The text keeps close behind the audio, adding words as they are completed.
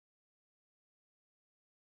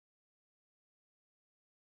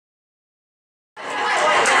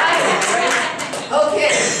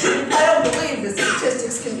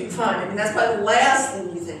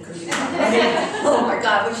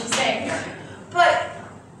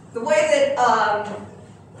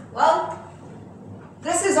well,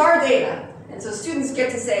 this is our data. And so students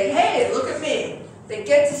get to say, hey, look at me. They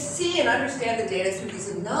get to see and understand the data through these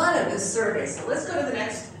anonymous surveys. So let's go to the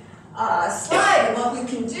next slide. And what we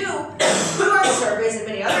can do through our surveys and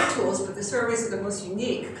many other tools, but the surveys are the most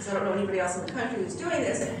unique because I don't know anybody else in the country who's doing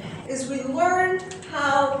this, is we learned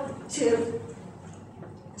how to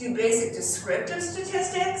do basic descriptive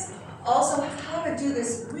statistics, also how to do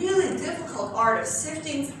this really difficult art of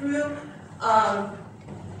sifting through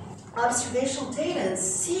observational data and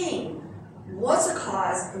seeing what's a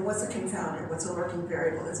cause and what's a confounder, what's a lurking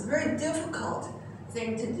variable. It's a very difficult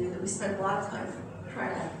thing to do that we spend a lot of time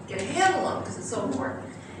trying to get a handle on because it's so important.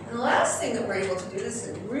 And the last thing that we're able to do, this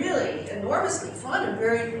is really enormously fun and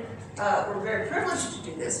we're very privileged to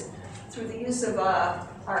do this through the use of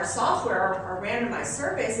our software, our randomized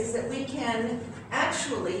surveys, is that we can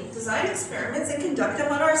actually design experiments and conduct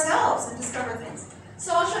them on ourselves and discover things.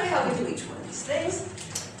 So I'll show you how we do each one of these things.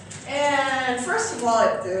 And first of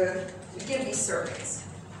all, we give these surveys.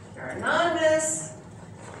 They're anonymous,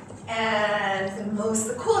 and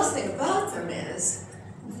the coolest thing about them is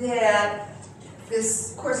that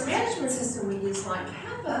this course management system we use on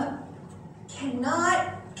Kappa can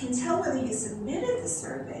tell whether you submitted the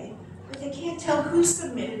survey, but they can't tell who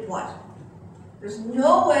submitted what. There's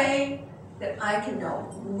no way that I can know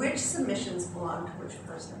which submissions belong to which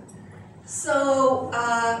person. So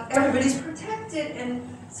everybody's protected, and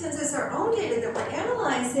since it's our own data that we're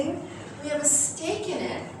analyzing, we have a stake in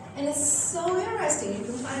it, and it's so interesting. You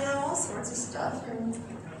can find out all sorts of stuff, and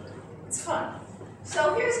it's fun.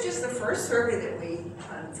 So here's just the first survey that we,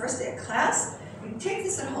 on the first day of class, you take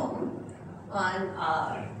this at home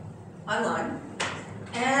online,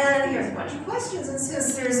 and here's a bunch of questions, and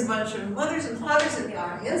since there's a bunch of mothers and fathers in the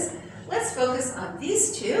audience, let's focus on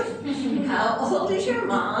these two. How old is your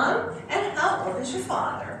mom, and how old is your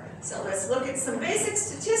father? So let's look at some basic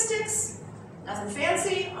statistics, nothing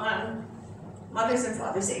fancy, on mothers and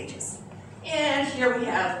fathers' ages. And here we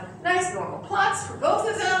have nice normal plots for both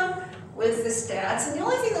of them with the stats. And the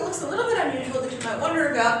only thing that looks a little bit unusual that you might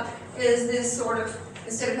wonder about is this sort of,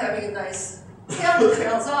 instead of having a nice tail that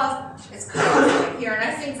trails off, it's cut off right here. And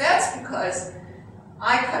I think that's because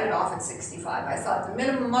I cut it off at 65. I thought the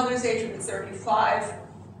minimum mother's age would be 35,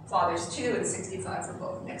 father's 2, and 65 for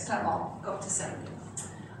both. Next time I'll go up to 70.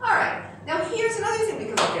 All right, now here's another thing we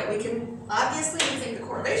can look at. We can, obviously, we think the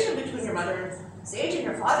correlation between your mother's age and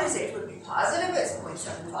your father's age would be positive. It's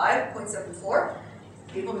 0.75, 0.74.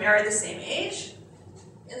 People marry the same age,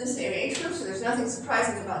 in the same age group, so there's nothing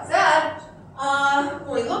surprising about that.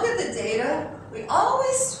 When we look at the data, we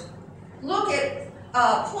always look at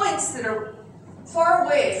points that are far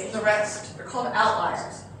away from the rest. They're called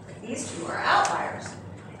outliers. Like these two are outliers.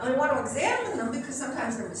 And we want to examine them because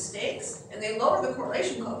sometimes they're mistakes, and they lower the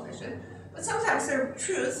correlation coefficient, but sometimes they're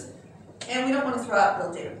truth, and we don't want to throw out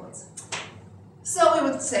real data points. So we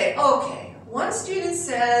would say, okay, one student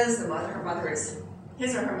says his or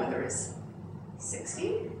her mother is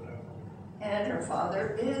 60, and her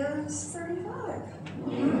father is 35.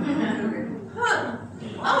 Huh.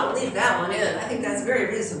 Well, I want to leave that one in. I think that's very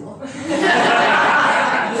reasonable.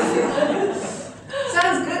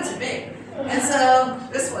 Sounds good to me. And so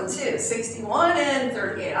this one too, 61 and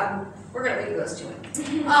 38. We're going to leave those two in.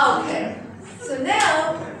 Okay. So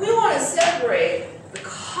now we want to separate the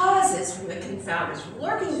causes from the confounders, from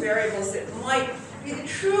lurking variables that might be the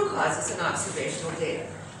true causes in observational data.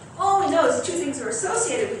 All we know is two things are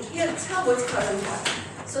associated. We can't tell what's causing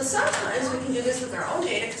what. So sometimes we can do this with our own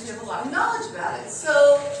data because we have a lot of knowledge about it.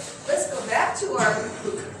 So let's go back to our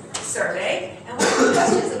survey, and one of the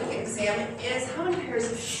questions that we can examine is how many pairs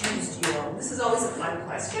of shoes do you own? This is always a fun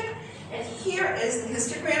question. And here is the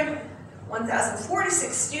histogram.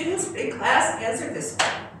 1,046 students, big class, answered this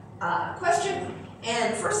question.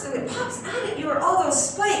 And the first thing that pops out at you are all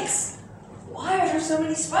those spikes. Why are there so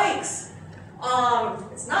many spikes?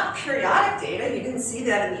 It's not periodic data. You didn't see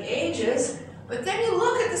that in the ages. But then you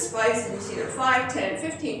look at the spikes and you see they're 5, 10,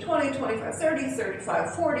 15, 20, 25, 30,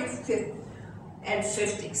 35, 40, 50, and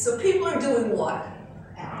 50. So people are doing what?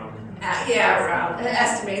 Around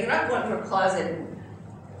estimating. They're not going to a closet.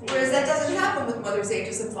 Whereas that doesn't happen with mother's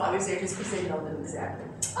ages and father's ages because they know them exactly.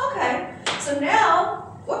 Okay, so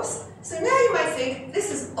now, whoops. So now you might think,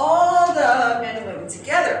 this is all the men and women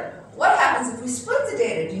together. What happens if we split the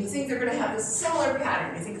data? Do you think they're going to have a similar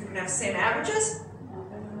pattern? Do you think they're going to have the same averages?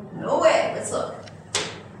 No way. Let's look.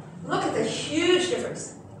 Look at the huge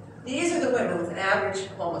difference. These are the women with an average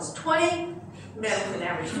of almost 20, men with an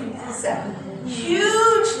average of 27.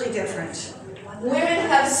 Hugely different. Women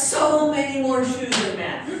have so many more shoes than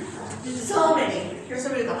men. So many. Here's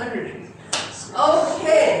somebody with 100 shoes.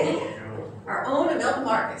 Okay. our own Emil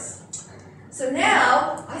Marcus. So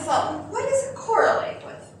now I thought, well, what does it correlate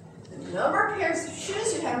with? The number of pairs of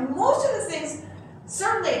shoes you have. Most of the things,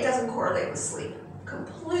 certainly it doesn't correlate with sleep.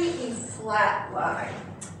 Completely flat line.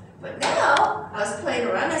 But now, I was playing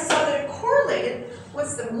around, I saw that it correlated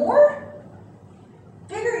with the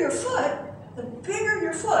bigger your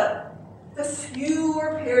foot, the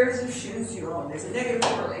fewer pairs of shoes you own. There's a negative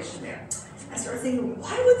correlation there. I started thinking,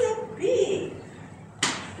 why would that be?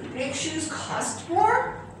 Do big shoes cost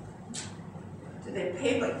more? Do they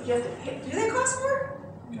pay, but you have to pay, do they cost more?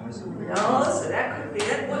 No, so that could be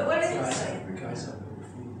it. What did it say?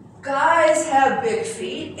 Guys have big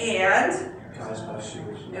feet and guys buy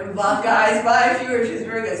shoes. And guys buy fewer shoes.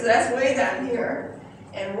 Very good. So that's way down here.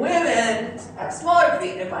 And women have smaller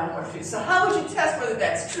feet and buy more shoes. So how would you test whether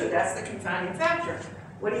that's true? That's the confounding factor.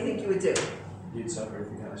 What do you think you would do? You'd separate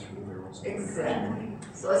the guys from the girls. Exactly.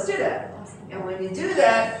 So let's do that. And when you do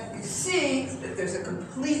that, you see that there's a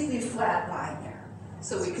completely flat line there.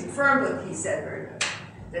 So we confirmed what he said very good.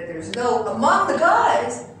 That there's no, among the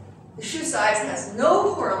guys, the shoe size has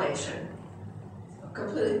no correlation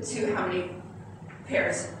completely to how many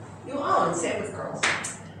pairs you own. Same with girls.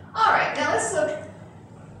 All right, now let's look.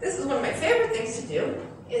 This is one of my favorite things to do,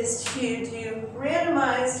 is to do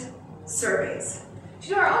randomized surveys. To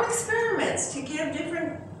do our own experiments, to give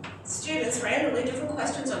different students randomly different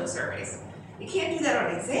questions on the surveys. You can't do that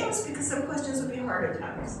on exams because some questions would be harder than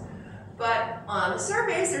others. But on the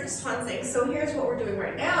surveys, they're just fun things. So here's what we're doing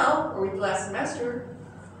right now, or we did last semester.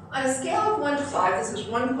 On a scale of 1 to 5, this was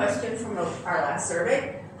one question from our last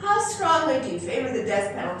survey. How strongly do you favor the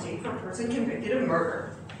death penalty for a person convicted of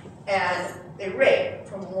murder? And they rate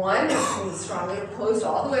from 1, which means strongly opposed,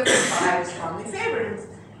 all the way from 5, strongly favored. And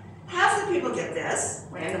half the people get this,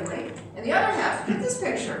 randomly, and the other half get this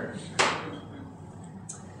picture.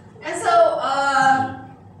 And so,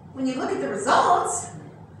 when you look at the results,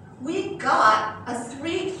 we got a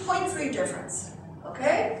 3.3 difference,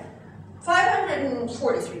 okay?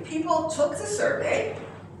 543 people took the survey,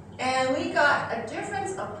 and we got a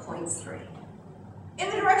difference of 0.3. In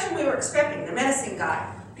the direction we were expecting, the menacing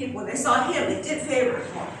guy. People, when they saw him, they did favor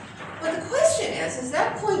him more. But the question is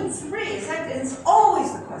that 0.3, it's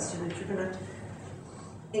always the question that you're going to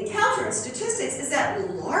encounter in statistics, is that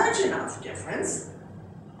large enough difference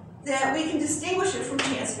that we can distinguish it from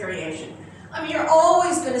chance variation? I mean, you're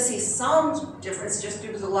always going to see some difference just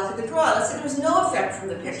due to the luck of the draw. Let's say there was no effect from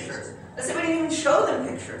the pictures. Let's say we didn't even show them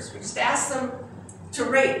pictures. We just asked them to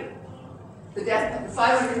rate the death,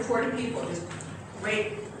 540 people, just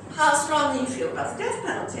rate how strongly you feel about the death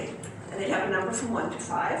penalty. And they'd have a number from 1 to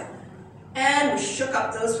 5. And we shook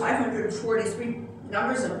up those 543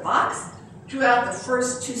 numbers in a box, drew out the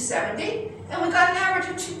first 270, and we got an average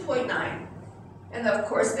of 2.9. And of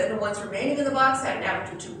course, then the ones remaining in the box had an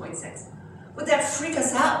average of 2.6. Would that freak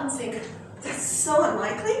us out and think, that's so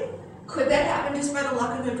unlikely? Could that happen just by the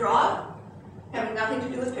luck of the draw? Having nothing to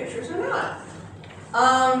do with pictures or not?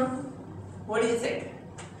 What do you think?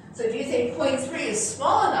 So do you think 0.3 is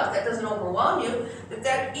small enough, that doesn't overwhelm you,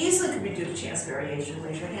 that easily could be due to chance variation?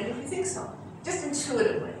 Raise your hand if you think so. Just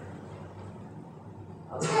intuitively.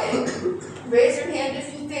 Okay. Raise your hand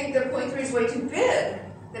if you think that 0.3 is way too big.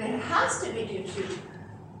 Then it has to be due to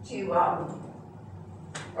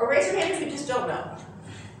or raise your hand if you just don't know.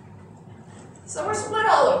 So we're split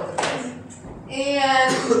all over the place.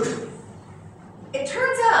 And it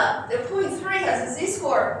turns out that 0.3 has a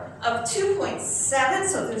z-score of 2.7,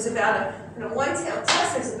 so there's about in a one-tailed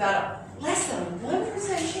test, there's about less than a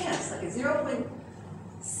 1% chance, like a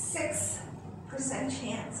 0.6%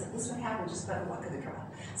 chance that this would happen just by the luck of the draw.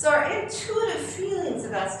 So our intuitive feelings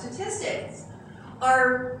about statistics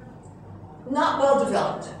are not well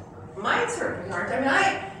developed. Mine certainly aren't. I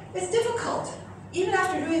mean, it's difficult. Even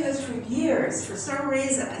after doing this for years, for some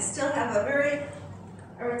reason, I still have I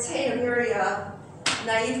retain a very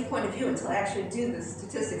naive point of view until I actually do the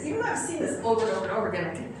statistics. Even though I've seen this over and over and over again,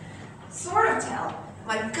 I can sort of tell.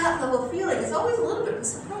 My gut level feeling is always a little bit of a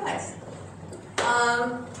surprise.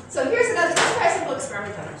 So here's another very simple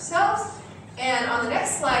experiment on ourselves. And on the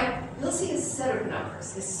next slide, you'll see a set of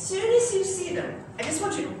numbers. As soon as you see them, I just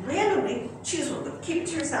want you to randomly choose one, but keep it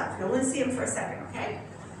to yourself. You'll only see them for a second, okay?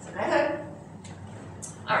 So go ahead.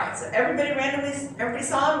 All right, so everybody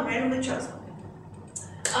saw them, randomly chose one.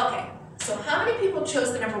 Okay, so how many people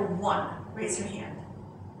chose the number 1? Raise your hand.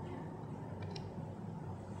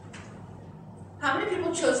 How many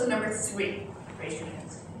people chose the number 3? Raise your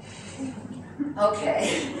hands.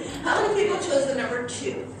 Okay. How many people chose the number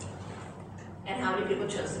 2? And how many people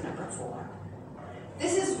chose the number 4?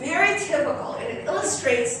 This is very typical, and it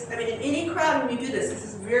illustrates, I mean, in any crowd when you do this, this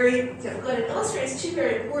is very typical, and it illustrates two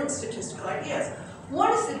very important statistical ideas.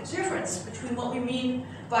 One is the difference between what we mean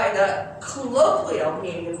by the colloquial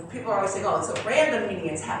meaning of people are always saying, oh, it's a random meaning,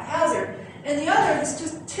 it's haphazard, and the other is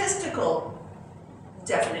statistical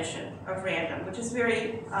definition of random, which is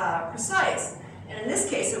very precise. And in this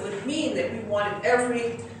case, it would mean that we wanted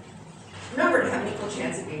every number to have an equal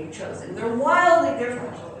chance of being chosen. They're wildly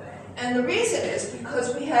different. And the reason is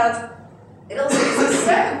because we have, it illustrates the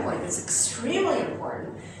second point that's extremely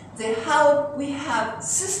important, that how we have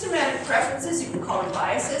systematic preferences, you can call them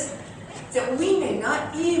biases, that we may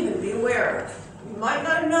not even be aware of. You might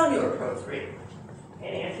not have known you were pro-3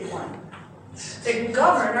 and anti-1. They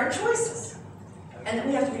govern our choices. And that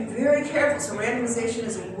we have to be very careful, so randomization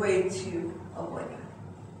is a way to avoid that.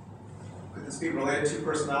 Could this be related to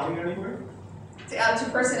personality anywhere? To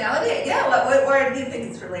personality? Yeah, where do you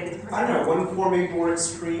think it's related to personality? I don't know, 1 and 4 may be more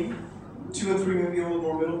extreme, 2 and 3 may be a little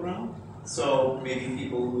more middle ground. So maybe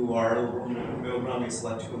people who are a little more middle ground may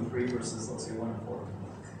select 2 and 3 versus, let's say, 1 and 4.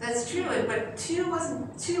 That's true, but 2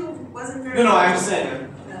 wasn't very. No, I'm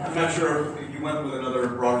saying, I'm not sure if you went with another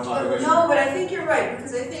broad population. No, but I think you're right,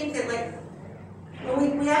 because I think that, like,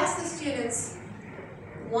 when we ask the students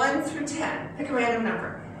 1 through 10, pick a random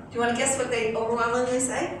number. Do you want to guess what they overwhelmingly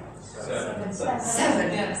say? 7.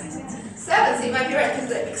 7. Yes. 7, so you might be right, because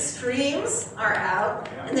the extremes are out,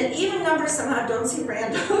 and then even numbers somehow don't seem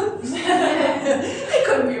random. They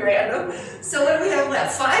couldn't be random. So what do we have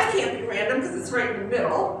left? 5 can't be random because it's right in the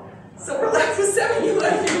middle. So we're left with 7, you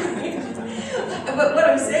might be right. But what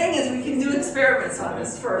I'm saying is we can do experiments on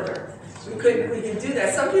this further. We can do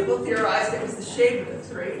that. Some people theorized it was the shape of the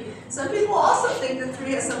 3. Some people also think that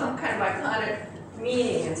 3 has some kind of iconic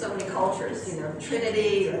meaning in so many cultures, you know,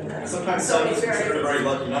 Trinity, and sometimes so 7 many is considered a variables. very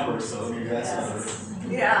lucky number, so maybe that's another.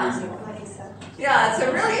 Yeah. Yeah, it's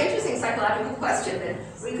a really interesting psychological question that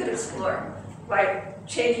we could explore by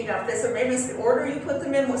changing up this, or maybe it's the order you put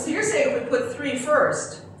them in. So you're saying if we put 3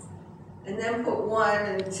 first, and then put 1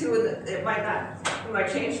 and 2, it might not, we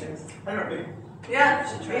might change things. I don't know. Yeah?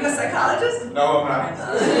 Are you a psychologist? No, I'm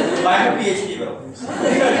not. I have a PhD though.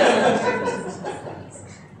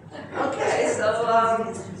 Okay, so,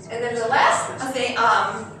 and then the last thing,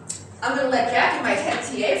 I'm going to let Jackie, my head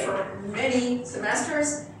TA for many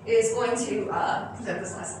semesters, is going to present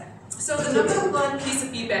this last thing. So the number one piece of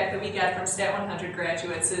feedback that we get from Stat 100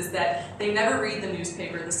 graduates is that they never read the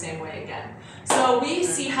newspaper the same way again. So we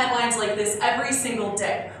see headlines like this every single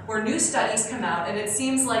day, where new studies come out, and it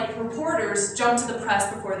seems like reporters jump to the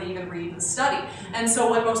press before they even read the study. And so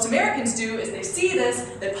what most Americans do is they see this,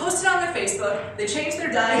 they post it on their Facebook, they change their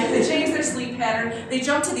diet, they change their sleep pattern, they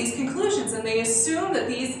jump to these conclusions, and they assume that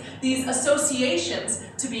these associations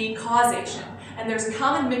to be causation. And there's a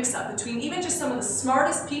common mix-up between even just some of the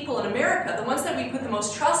smartest people in America, the ones that we put the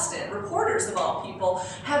most trust in, reporters of all people,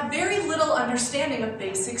 have very little understanding of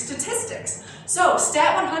basic statistics. So,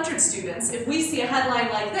 Stat 100 students, if we see a headline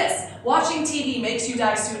like this, watching TV makes you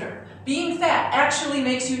die sooner, being fat actually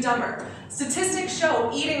makes you dumber, statistics show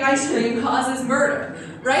eating ice cream causes murder,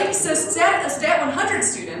 right? So Stat 100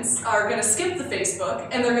 students are going to skip the Facebook,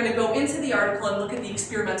 and they're going to go into the article and look at the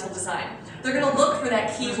experimental design. They're going to look for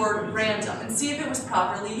that keyword random and see if it was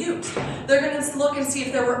properly used. They're going to look and see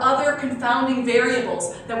if there were other confounding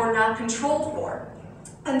variables that were not controlled for.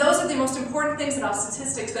 And those are the most important things about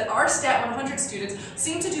statistics that our Stat 100 students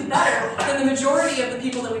seem to do better than the majority of the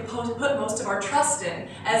people that we put most of our trust in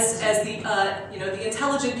as the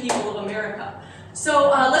intelligent people of America. So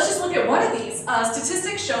let's just look at one of these.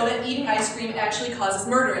 Statistics show that eating ice cream actually causes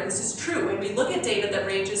murder, and this is true. When we look at data that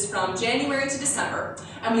ranges from January to December,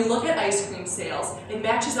 and we look at ice cream sales, it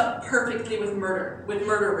matches up perfectly with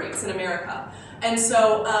murder rates in America. And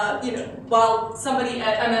so, while somebody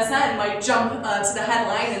at MSN might jump to the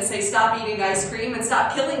headline and say, stop eating ice cream and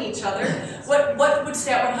stop killing each other, what would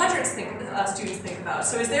Stat 100 students think about?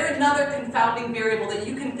 So is there another confounding variable that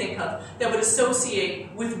you can think of that would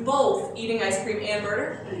associate with both eating ice cream and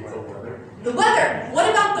murder? The weather. What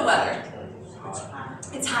about the weather?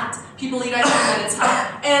 It's hot. People eat ice cream when it's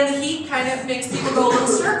hot. And the heat kind of makes people go a little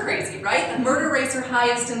stir crazy, right? The murder rates are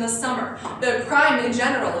highest in the summer. The crime in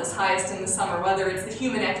general is highest in the summer, whether it's the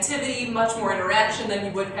human activity, much more interaction than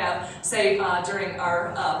you would have, say, during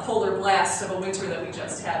our polar blast of a winter that we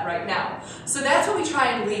just had right now. So that's what we try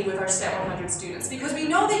and lead with our Stat 100 students, because we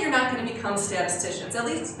know that you're not going to become statisticians, at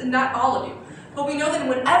least not all of you. But we know that in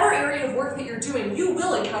whatever area of work that you're doing, you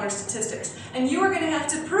will encounter statistics. And you are going to have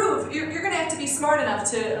to prove, you're going to have to be smart enough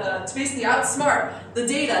to basically outsmart the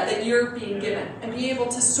data that you're being given and be able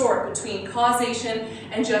to sort between causation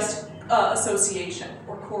and just association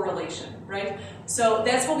or correlation, right? So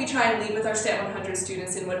that's what we try and lead with our Stat 100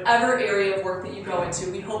 students in whatever area of work that you go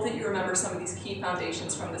into. We hope that you remember some of these key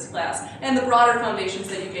foundations from this class and the broader foundations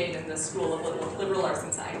that you gained in the School of Liberal Arts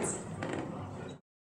and Science.